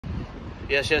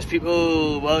Yes,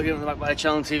 people, welcome back to my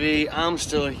channel TV. I'm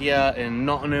still here in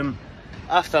Nottingham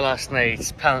after last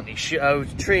night's penalty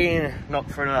shootout. Train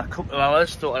knocked for another couple of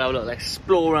hours. Thought I'd have a little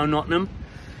explore around Nottingham.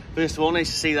 First of all,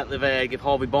 nice to see that they've given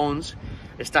Harvey Barnes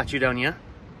a statue down here.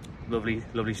 Lovely,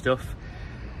 lovely stuff.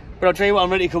 But I'll tell you what,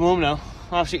 I'm ready to come home now.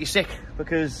 I'm absolutely sick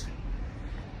because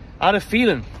I had a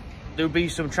feeling there would be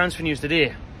some transfer news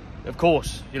today. Of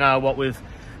course, you know what, with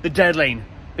the deadline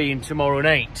being tomorrow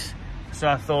night. So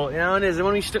I thought, you know, I want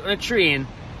to be stuck on a train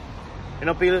and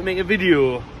not be able to make a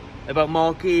video about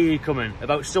Marc Guehi coming,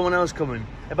 about someone else coming,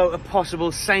 about a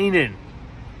possible signing.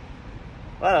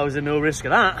 Well, I was in no risk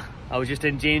of that. I was just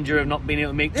in danger of not being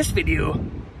able to make this video,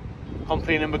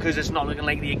 complaining because it's not looking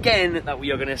likely again that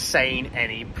we are going to sign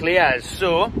any players.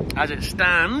 So, as it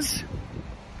stands,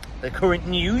 the current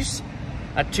news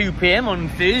at 2 PM on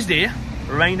Thursday,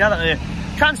 right now that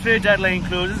the transfer deadline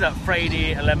closes at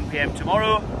Friday 11 PM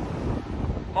tomorrow,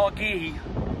 Marc Guehi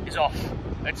is off.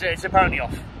 It's apparently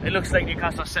off. It looks like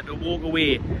Newcastle are set to walk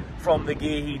away from the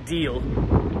Guehi deal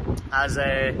as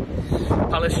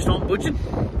Palace just aren't budging.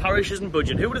 Parish isn't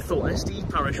budging. Who would have thought Steve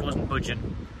Parish wasn't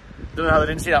budging? Don't know how they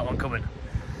didn't see that one coming.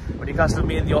 But Newcastle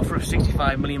made the offer of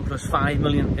 65 million plus 5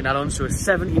 million in add-ons, so a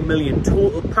 70 million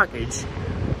total package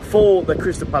for the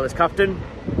Crystal Palace captain.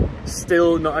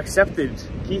 Still not accepted.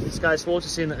 Keith, Sky Sports,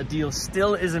 is saying that the deal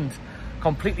still isn't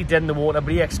completely dead in the water,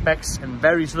 but he expects, and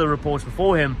various other reports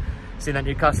before him, saying that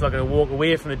Newcastle are going to walk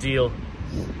away from the deal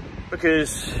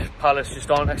because Palace just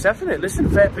aren't accepting it. Listen,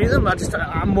 fair play to them.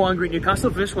 I'm more angry at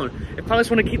Newcastle for this one. If Palace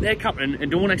want to keep their captain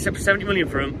and don't want to accept 70 million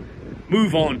for him,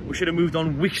 move on. We should have moved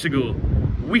on weeks ago.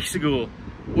 Weeks ago.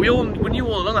 We knew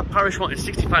all along that Parish wanted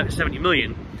 65 to 70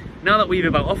 million. Now that we've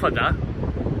about offered that,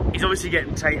 he's obviously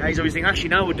getting tight. He's obviously thinking, actually,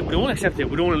 no, we don't accept it.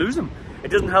 We don't want to lose him.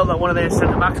 It doesn't help that one of their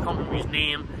centre-backs, can't remember his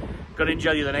name, got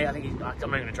injured the other night. I'm not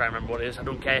going to try and remember what it is. I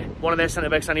don't care. One of their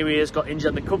centre-backs anyways got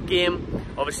injured in the cup game.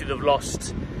 Obviously, they've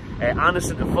lost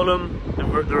Anderson to Fulham. They're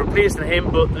replacing him,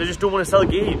 but they just don't want to sell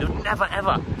Guehi. They've never,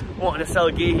 ever wanted to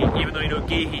sell Guehi, even though, you know,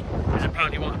 Guehi is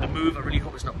apparently wanting to move. I really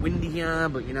hope it's not windy here,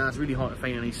 but, you know, it's really hard to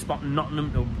find any spot in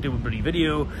Nottingham to do a bloody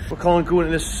video. We can't go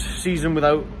into this season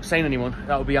without signing anyone.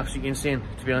 That would be absolutely insane,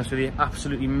 to be honest with you.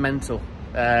 Absolutely mental.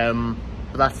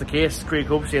 But that's the case. Craig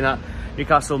Hope saying that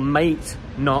Newcastle might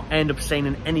not end up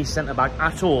signing any centre-back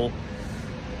at all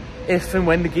if and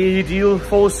when the Guehi deal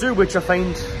falls through, which I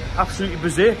find absolutely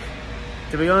berserk,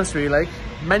 to be honest with you. Like,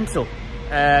 mental,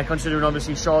 considering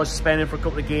obviously Shaw's suspended for a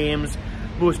couple of games.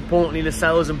 Most importantly,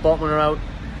 Lascelles and Botman are out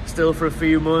still for a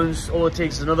few months. All it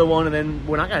takes is another one, and then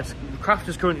we're not going to. Kraft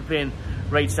is currently playing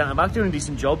right centre-back, doing a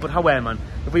decent job, but however, man,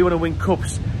 if we want to win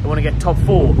cups, we want to get top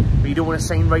 4, but you don't want to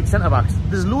sign right centre-backs,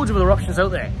 there's loads of other options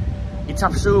out there. You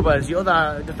tap Sobers, the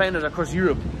other defenders across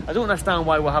Europe. I don't understand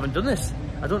why we haven't done this.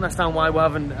 I don't understand why we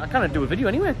haven't. I can't do a video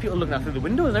anyway. People looking out through the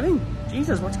windows. I mean,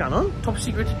 Jesus, what's going on? Top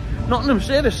secret Nottingham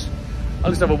service. I'll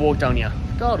just have a walk down here.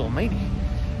 God almighty.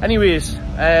 Anyways,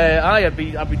 I'd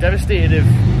be devastated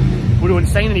if we don't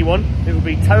sign anyone. It would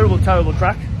be terrible, terrible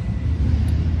crack.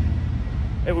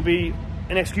 It would be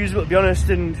inexcusable, to be honest,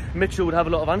 and Mitchell would have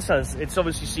a lot of answers. It's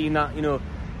obviously seen that, you know,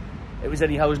 it was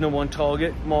Eddie Howe's #1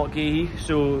 target, Marc Guehi,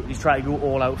 so he's trying to go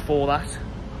all out for that.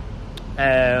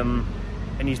 And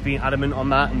he's been adamant on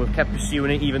that, and we've kept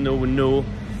pursuing it, even though we know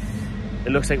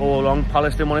it looks like all along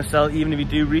Palace didn't want to sell, even if you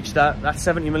do reach that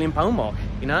 £70 million mark.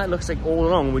 You know, it looks like all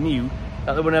along we knew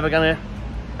that they were never going to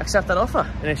accept that offer,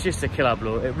 and it's just a killer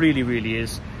blow. It really, really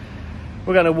is.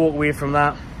 We're going to walk away from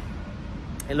that,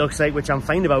 it looks like, which I'm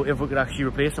fine about if we could actually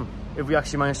replace him. If we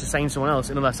actually managed to sign someone else,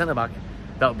 another centre-back,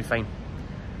 that would be fine.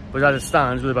 But as it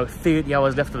stands, with about 30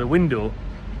 hours left of the window,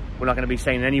 we're not going to be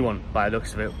signing anyone by the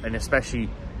looks of it, and especially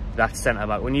that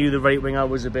centre-back. We knew the right winger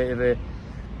was a bit of a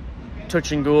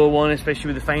touch and go one,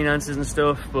 especially with the finances and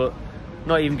stuff, but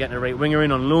not even getting a right winger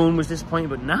in on loan was disappointing.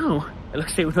 But now, it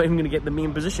looks like we're not even going to get the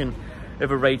main position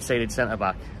of a right-sided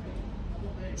centre-back.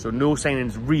 So no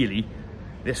signings really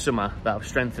this summer that have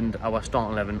strengthened our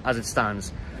starting 11. As it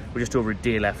stands, we're just over a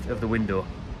day left of the window,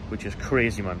 which is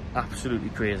crazy, man.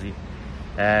 Absolutely crazy.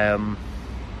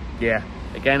 Yeah,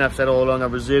 again, I've said all along, I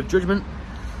reserve judgment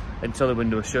until the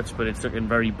window shuts, but it's looking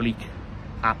very bleak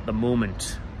at the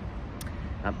moment.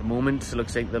 At the moment, it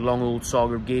looks like the long old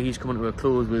saga of Guehi's coming to a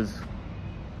close with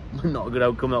not a good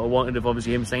outcome that we wanted of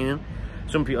obviously him signing.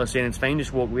 Some people are saying it's fine,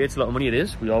 just walk away, it's a lot of money, it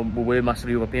is. We're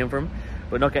massively overpaying for him,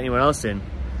 but not getting anyone else in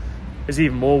is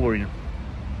even more worrying,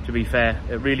 to be fair.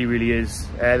 It really, really is.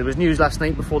 There was news last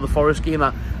night before the Forest game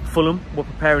that Fulham were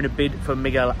preparing a bid for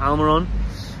Miguel Almiron.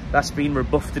 That's been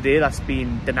rebuffed today, that's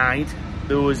been denied.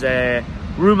 Those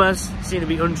rumours seem to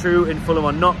be untrue, and Fulham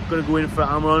are not going to go in for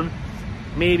Almiron.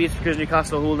 Maybe it's because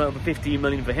Newcastle are holding out for 15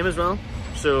 million for him as well.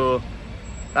 So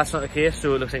that's not the case.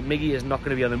 So it looks like Miggy is not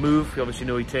going to be on the move. We obviously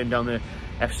know he turned down the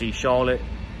FC Charlotte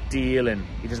deal and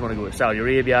he doesn't want to go to Saudi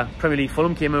Arabia. Premier League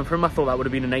Fulham came in for him. I thought that would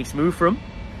have been a nice move for him.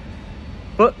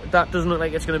 But that doesn't look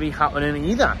like it's going to be happening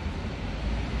either.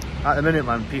 At the minute,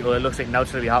 man, people, it looks like now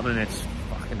it's going to be happening. It's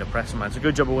fucking depressing, man. It's a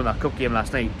good job of winning that cup game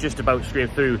last night. Just about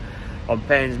scraped through on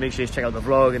pens. Make sure you check out the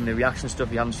vlog and the reaction stuff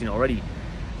if you haven't seen it already.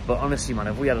 But honestly, man,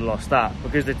 if we had lost that,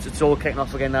 because it's all kicking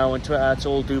off again now on Twitter, it's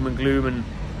all doom and gloom, and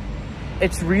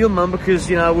it's real, man, because,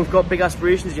 you know, we've got big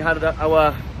aspirations. You had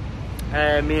our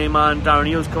main man, Darren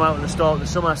Eales, come out at the start of the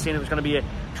summer saying it was going to be a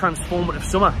transformative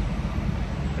summer.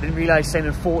 I didn't realise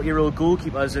signing 40-year-old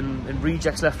goalkeepers and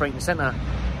rejects left, right and centre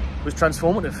was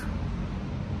transformative.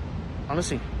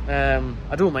 Honestly,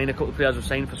 I don't mind a couple of players we've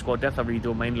signed for squad depth. I really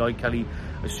don't mind. Lloyd Kelly,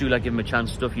 Asula, give him a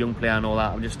chance, stuff, young player and all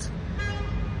that. I'm just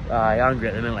angry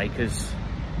at the minute, like, because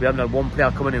we haven't had one player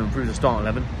coming in and improve the starting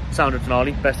 11. Sandro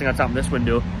Tonali, best thing that's happened this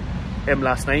window. Him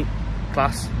last night,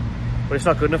 class. But it's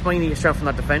not good enough, man. You need to strengthen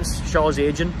that defence. Shaw's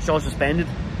aging, Shaw's suspended,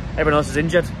 everyone else is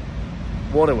injured.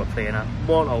 What are we playing at?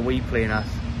 What are we playing at?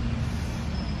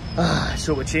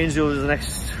 So we change over the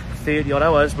next 30 odd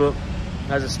hours, but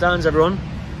as it stands, everyone,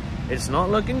 it's not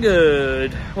looking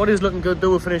good. What is looking good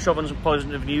though, we'll finish off on some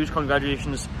positive news.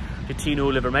 Congratulations to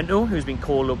Tino Livramento, who's been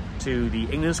called up to the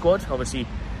England squad. Obviously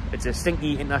it's a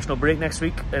stinky international break next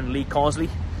week, and Lee Carsley,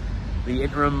 the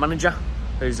interim manager,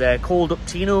 has called up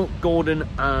Tino, Gordon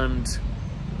and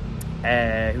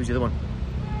who's the other one?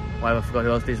 Why have I forgot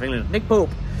who else plays for England? Nick Pope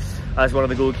as one of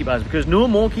the goalkeepers, because no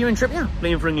more Kieran Trippier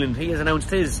playing for England. He has announced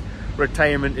his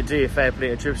retirement today. Fair play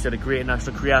to Trips, had a great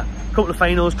national career. Couple of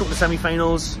finals, couple of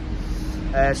semi-finals,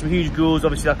 some huge goals.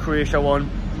 Obviously that Croatia one,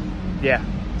 yeah,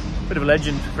 bit of a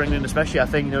legend for England especially, I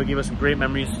think. You know, gave us some great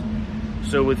memories.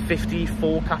 So with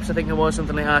 54 caps, I think it was,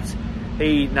 something like that,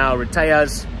 he now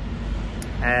retires.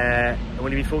 Will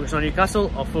he be focusing on Newcastle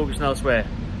or focusing elsewhere?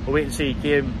 We'll wait and see. He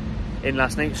came in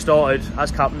last night, started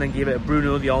as captain, then gave it to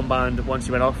Bruno, the armband, once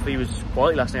he went off. He was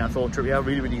quality last night, I thought. Trippier,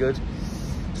 really, really good.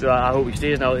 So I hope he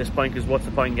stays now at this point, because what's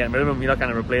the point in getting rid of him? You're not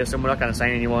going to replace him, we're not going to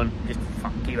sign anyone. Just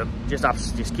keep him.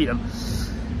 Just keep him.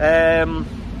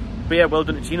 But yeah, well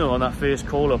done to Tino on that first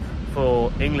call-up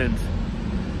for England.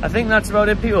 I think that's about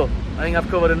it, people. I think I've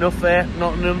covered enough there.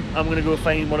 Nottingham, I'm going to go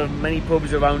find one of many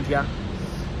pubs around here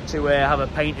to have a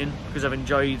pint in, because I've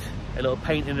enjoyed a little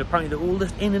pint in, apparently the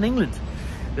oldest inn in England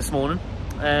this morning.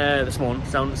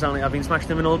 Sound like I've been smashing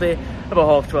them in all day.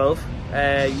 About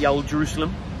 12:30, Yowl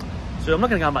Jerusalem. So I'm not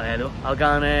going to go back there though. I'll go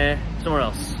on somewhere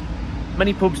else.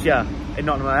 Many pubs here in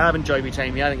Nottingham. I have enjoyed my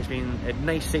time here. I think it's been a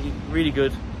nice city, really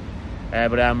good.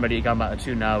 But I'm ready to go back to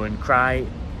 2 now and cry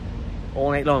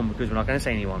all night long, because we're not going to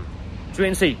say anyone. So wait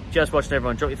and see. Just watching,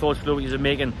 everyone. Drop your thoughts below what you're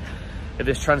making of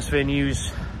this transfer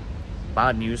news.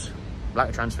 Bad news. Lack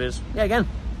of transfers. Yeah, again.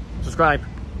 Subscribe.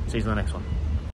 See you in the next one.